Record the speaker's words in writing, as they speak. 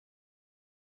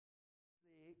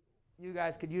You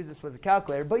guys could use this with a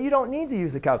calculator, but you don't need to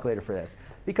use a calculator for this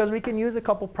because we can use a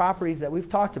couple properties that we've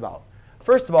talked about.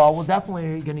 First of all, we're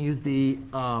definitely going to use the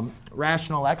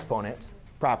rational exponent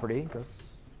property.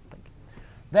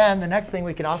 Then the next thing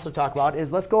we can also talk about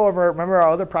is let's go over, remember our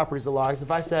other properties of logs.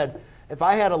 If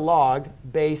I had a log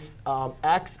base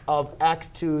x of x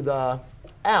to the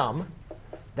m,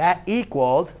 that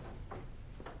equaled,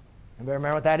 anybody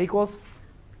remember what that equals?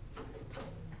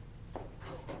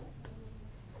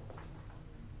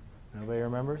 Nobody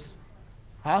remembers?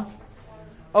 Huh?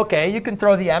 OK, you can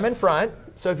throw the m in front.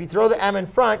 So if you throw the m in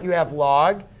front, you have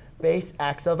log base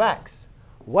x of x.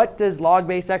 What does log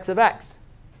base x of x?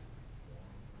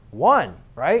 1,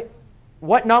 right?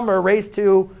 What number raised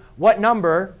to what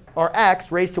number, or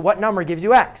x raised to what number gives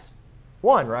you x?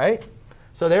 1, right?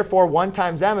 So therefore, 1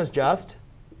 times m is just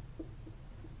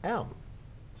m.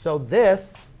 So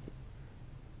this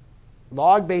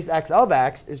log base x of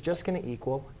x is just going to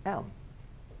equal m.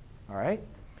 All right?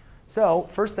 So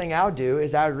first thing I would do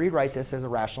is I would rewrite this as a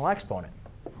rational exponent.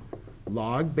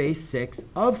 Log base 6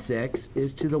 of 6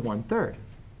 is to the 1/3.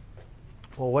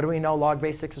 Well, what do we know log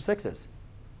base 6 of 6 is?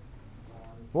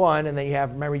 1. And then you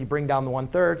have, remember, you bring down the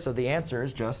 1/3. So the answer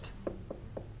is just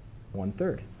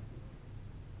 1/3.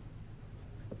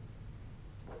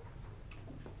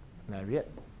 And that'd be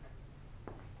it.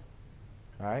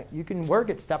 All right? You can work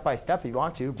it step by step if you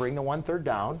want to. Bring the 1/3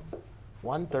 down.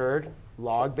 1/3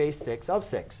 log base 6 of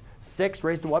 6. 6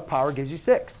 raised to what power gives you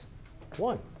 6?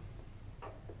 1.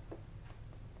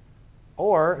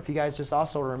 Or if you guys just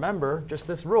also remember just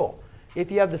this rule. If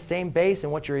you have the same base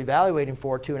in what you're evaluating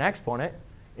for to an exponent,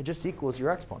 it just equals your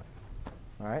exponent.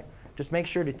 All right? Just make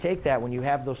sure to take that when you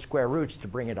have those square roots to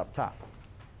bring it up top.